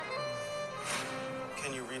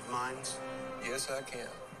read minds? Yes, I can,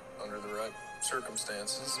 under the right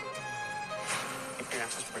circumstances. Keep your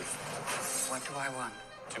answers brief. What do I want?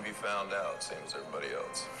 To be found out, same as everybody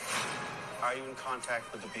else. Are you in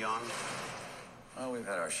contact with the Beyond? Well, we've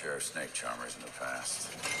had our share of snake charmers in the past.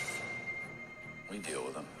 We deal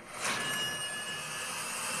with them.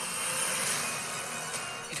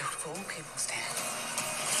 You don't fool people, Stan.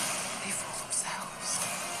 They fool themselves.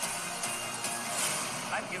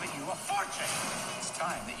 I've given you a fortune. It's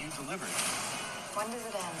time that you delivered. When does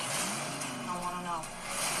it end? I want to know.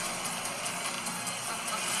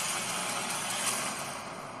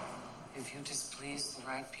 If you displease the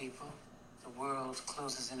right people, the world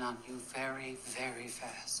closes in on you very, very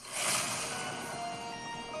fast.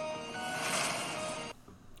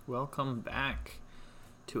 Welcome back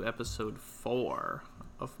to episode 4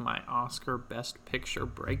 of my Oscar Best Picture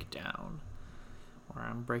breakdown, where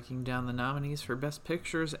I'm breaking down the nominees for Best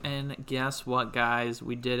Pictures, and guess what, guys?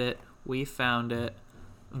 We did it. We found it.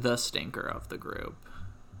 The stinker of the group.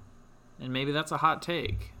 And maybe that's a hot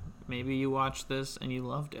take. Maybe you watched this and you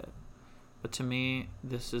loved it. But to me,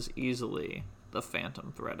 this is easily the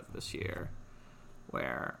phantom thread of this year,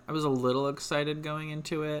 where I was a little excited going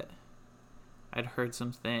into it. I'd heard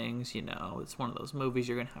some things, it's one of those movies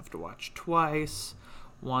you're going to have to watch twice.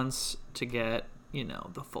 Once to get,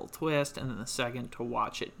 the full twist, and then the second to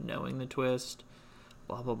watch it knowing the twist.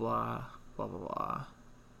 Blah, blah, blah, blah, blah, blah.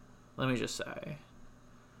 Let me just say,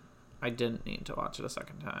 I didn't need to watch it a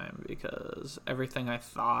second time because everything I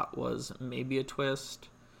thought was maybe a twist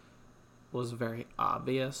was very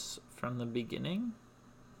obvious from the beginning.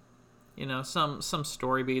 Some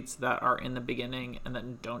story beats that are in the beginning and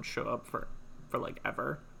then don't show up for like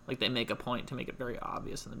ever. Like they make a point to make it very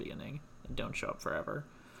obvious in the beginning and don't show up forever.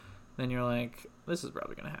 Then you're like, this is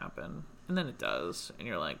probably going to happen. And then it does. And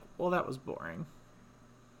you're like, well, that was boring.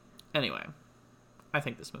 Anyway, I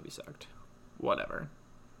think this movie sucked. Whatever.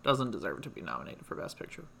 Doesn't deserve to be nominated for Best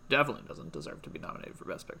Picture. Definitely doesn't deserve to be nominated for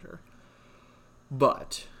Best Picture.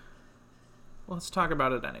 But let's talk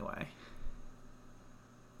about it anyway.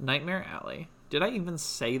 Nightmare Alley. Did I even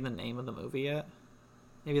say the name of the movie yet?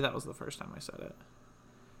 Maybe that was the first time I said it.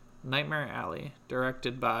 Nightmare Alley,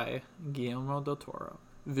 directed by Guillermo del Toro.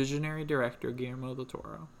 Visionary director Guillermo del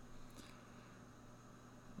Toro.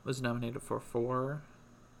 Was nominated for 4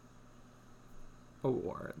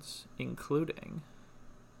 awards, including,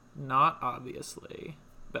 not obviously,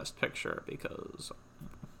 Best Picture, because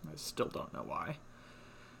I still don't know why.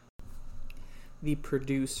 The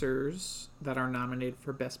producers that are nominated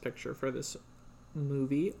for Best Picture for this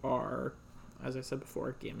movie are, as I said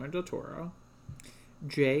before, Guillermo del Toro,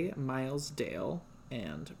 J. Miles Dale,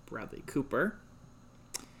 and Bradley Cooper,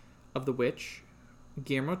 of the which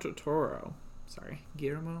Guillermo del Toro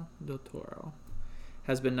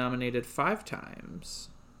has been nominated 5 times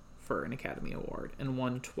for an Academy Award and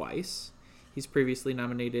won twice. He's previously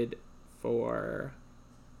nominated for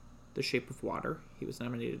The Shape of Water. He was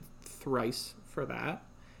nominated thrice for that.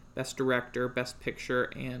 Best Director, Best Picture,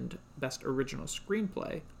 and Best Original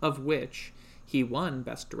Screenplay, of which he won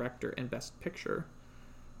Best Director and Best Picture.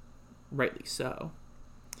 Rightly so.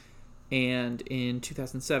 And in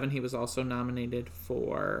 2007, he was also nominated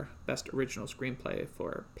for Best Original Screenplay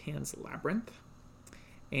for Pan's Labyrinth.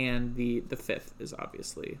 And the fifth is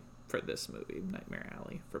obviously for this movie, Nightmare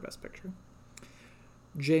Alley, for Best Picture.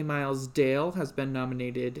 J. Miles Dale has been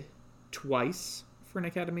nominated twice for an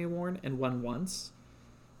Academy Award and won once.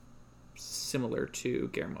 Similar to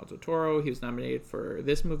Guillermo del Toro, he was nominated for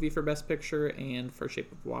this movie for Best Picture and for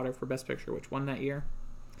Shape of Water for Best Picture, which won that year.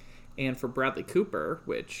 And for Bradley Cooper,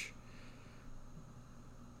 which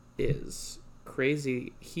is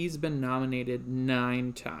crazy, he's been nominated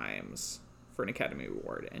 9 times for an Academy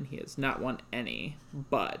Award, and he has not won any,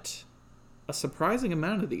 but a surprising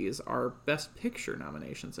amount of these are Best Picture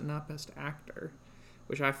nominations and not Best Actor,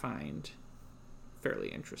 which I find fairly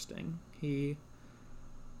interesting. He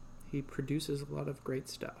produces a lot of great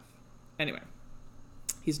stuff. Anyway,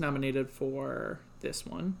 he's nominated for this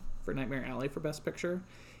one, for Nightmare Alley for Best Picture.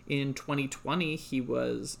 In 2020, he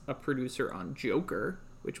was a producer on Joker,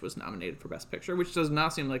 which was nominated for Best Picture, which does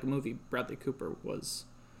not seem like a movie Bradley Cooper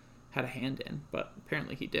had a hand in, but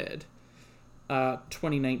apparently he did.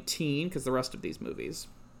 2019, because the rest of these movies,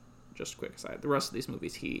 just a quick aside, the rest of these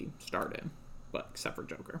movies he starred in, but except for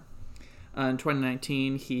Joker. In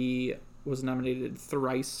 2019, he was nominated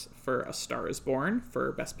thrice for A Star is Born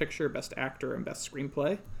for Best Picture, Best Actor, and Best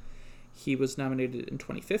Screenplay. He was nominated in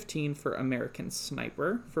 2015 for American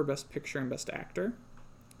Sniper for Best Picture and Best Actor.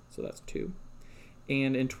 So that's 2.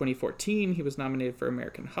 And in 2014, he was nominated for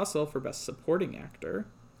American Hustle for Best Supporting Actor.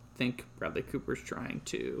 think Bradley Cooper's trying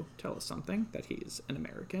to tell us something, that he's an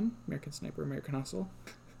American Sniper, American Hustle.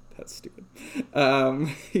 That's stupid.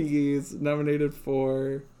 He's nominated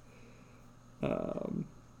for... the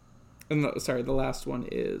last one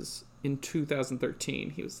is in 2013.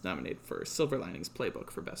 He was nominated for Silver Linings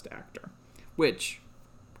Playbook for Best Actor, which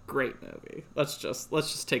great movie. Let's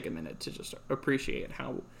just take a minute to just appreciate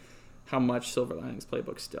how much Silver Linings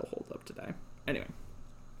Playbook still holds up today. Anyway,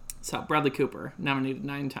 so Bradley Cooper nominated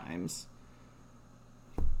 9 times,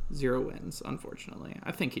 0 wins. Unfortunately,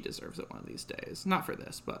 I think he deserves it one of these days. Not for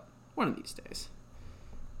this, but one of these days.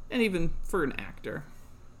 And even for an actor,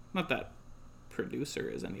 not that producer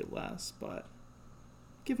is any less, but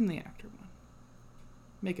give him the actor one.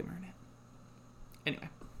 Make him earn it. Anyway.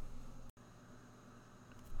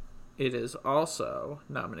 It is also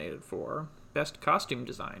nominated for Best Costume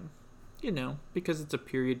Design. You know, because it's a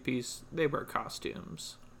period piece, they wear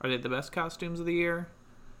costumes. Are they the best costumes of the year?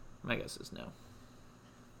 My guess is no.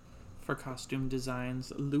 For costume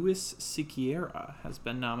designs, Louis Siqueira has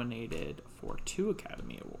been nominated for 2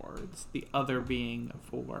 Academy Awards, the other being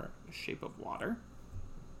for Shape of Water.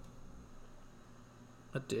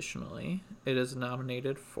 Additionally, it is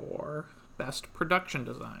nominated for Best Production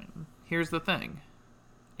Design. Here's the thing.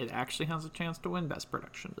 It actually has a chance to win Best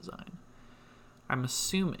Production Design. I'm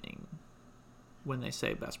assuming when they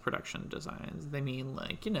say Best Production Designs, they mean,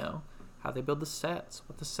 like, you know, how they build the sets,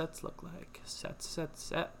 what the sets look like. Sets.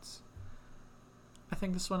 I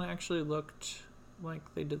think this one actually looked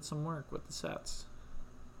like they did some work with the sets.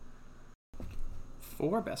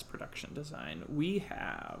 For Best Production Design, we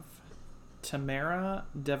have Tamara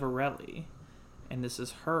Devarelli, and this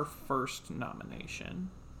is her first nomination.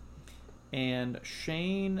 And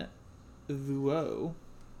Shane Vieau,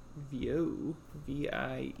 Vieau,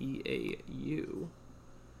 V-I-E-A-U,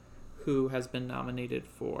 who has been nominated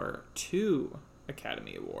for 2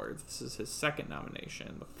 Academy Awards. This is his second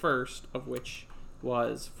nomination, the first of which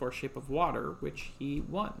was for Shape of Water, which he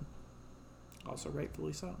won. Also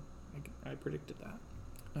rightfully so. I predicted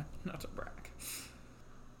that. Not to brag.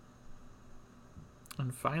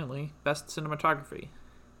 And finally, Best Cinematography.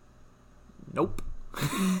 Nope.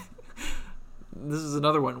 This is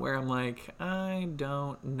another one where I'm like, I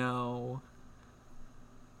don't know.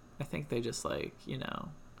 I think they just, like, you know,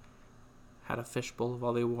 had a fishbowl of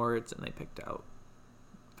all the awards and they picked out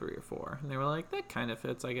 3 or 4. And they were like, that kind of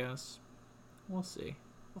fits, I guess. We'll see.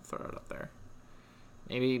 We'll throw it up there.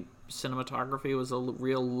 Maybe cinematography was a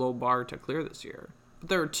real low bar to clear this year. But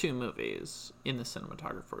there are 2 movies in the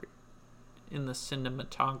cinematographer.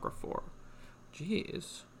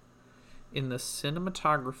 Jeez. In the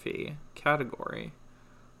cinematography category,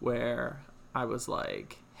 where I was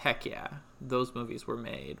like, heck yeah, those movies were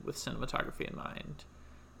made with cinematography in mind,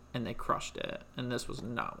 and they crushed it, and this was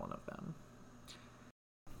not one of them.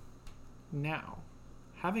 Now,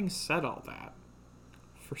 having said all that,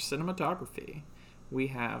 for cinematography, we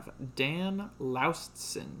have Dan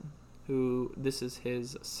Laustsen, who this is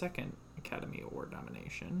his second Academy Award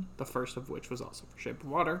nomination, the first of which was also for Shape of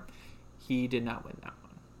Water. He did not win that one.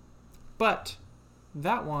 But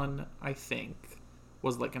that one, I think,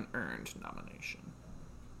 was like an earned nomination.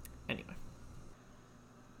 Anyway.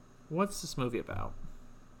 What's this movie about?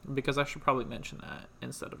 Because I should probably mention that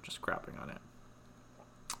instead of just crapping on it.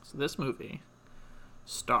 So this movie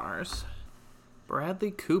stars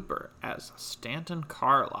Bradley Cooper as Stanton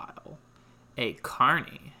Carlyle, a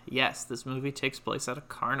carny. Yes, this movie takes place at a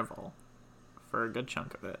carnival for a good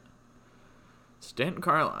chunk of it. Stanton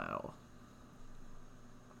Carlyle,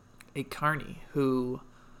 a carny who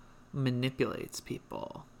manipulates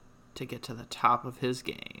people to get to the top of his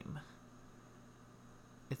game.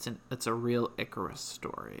 It's a real Icarus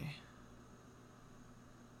story.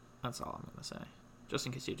 That's all I'm gonna say. Just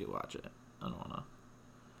in case you do watch it. I don't wanna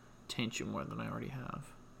taint you more than I already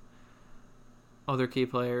have. Other key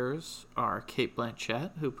players are Cate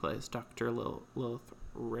Blanchett, who plays Dr. Lilith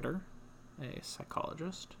Ritter, a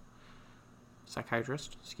psychiatrist, a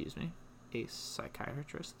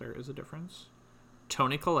psychiatrist, there is a difference.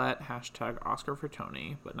 Toni Collette, hashtag Oscar for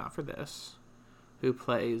Tony, but not for this, who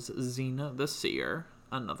plays Xena the Seer,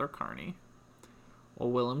 another carny.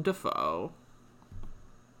 Well, Willem Dafoe,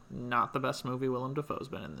 not the best movie Willem Dafoe's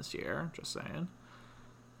been in this year, just saying,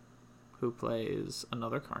 who plays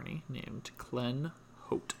another carny named Glenn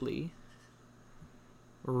Hoatley.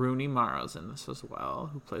 Rooney Mara's in this as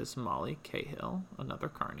well, who plays Molly Cahill, another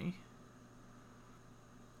carny.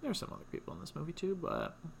 There's some other people in this movie too,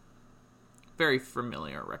 but very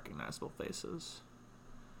familiar, recognizable faces.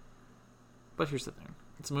 But here's the thing.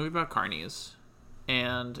 It's a movie about carnies,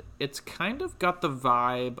 and it's kind of got the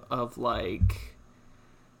vibe of, like,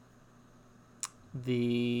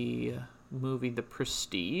 the movie The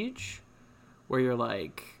Prestige, where you're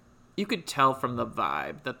like, you could tell from the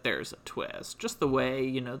vibe that there's a twist. Just the way,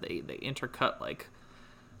 they intercut like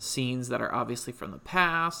scenes that are obviously from the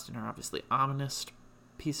past and are obviously ominous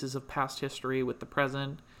pieces of past history with the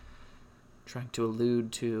present, trying to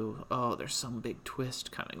allude to, oh, there's some big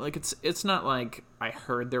twist coming. Like, it's not like I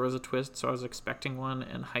heard there was a twist, so I was expecting one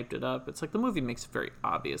and hyped it up. It's like the movie makes it very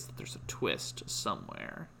obvious that there's a twist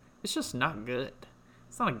somewhere. It's just not good.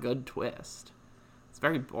 It's not a good twist. It's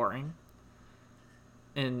very boring.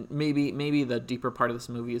 And maybe the deeper part of this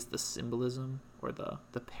movie is the symbolism or the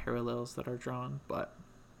parallels that are drawn, but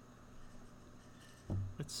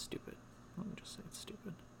it's stupid. Let me just say it's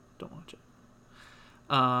stupid. Don't watch it.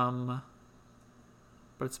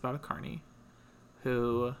 But it's about a carny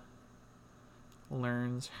who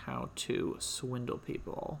learns how to swindle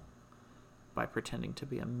people by pretending to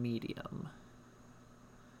be a medium.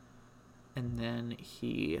 And then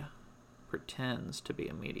he pretends to be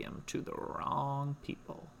a medium to the wrong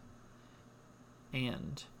people.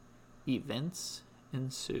 And events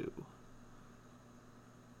ensue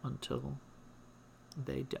until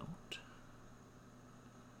they don't.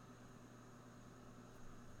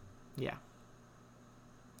 Yeah.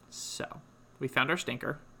 So, we found our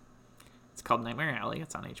stinker. It's called Nightmare Alley.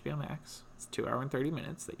 It's on HBO Max. It's 2 hours and 30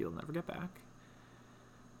 minutes that you'll never get back.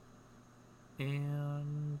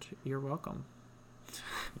 And you're welcome.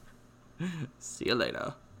 See you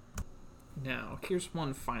later. Now, here's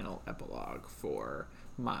one final epilogue for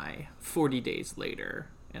my 40 days later,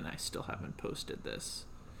 and I still haven't posted this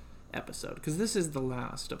episode, because this is the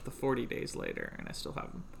last of the 40 days later, and I still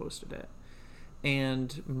haven't posted it.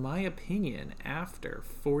 And my opinion after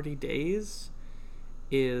 40 days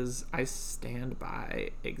is I stand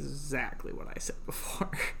by exactly what I said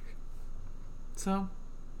before. So,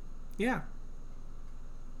 yeah.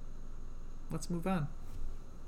 Let's move on.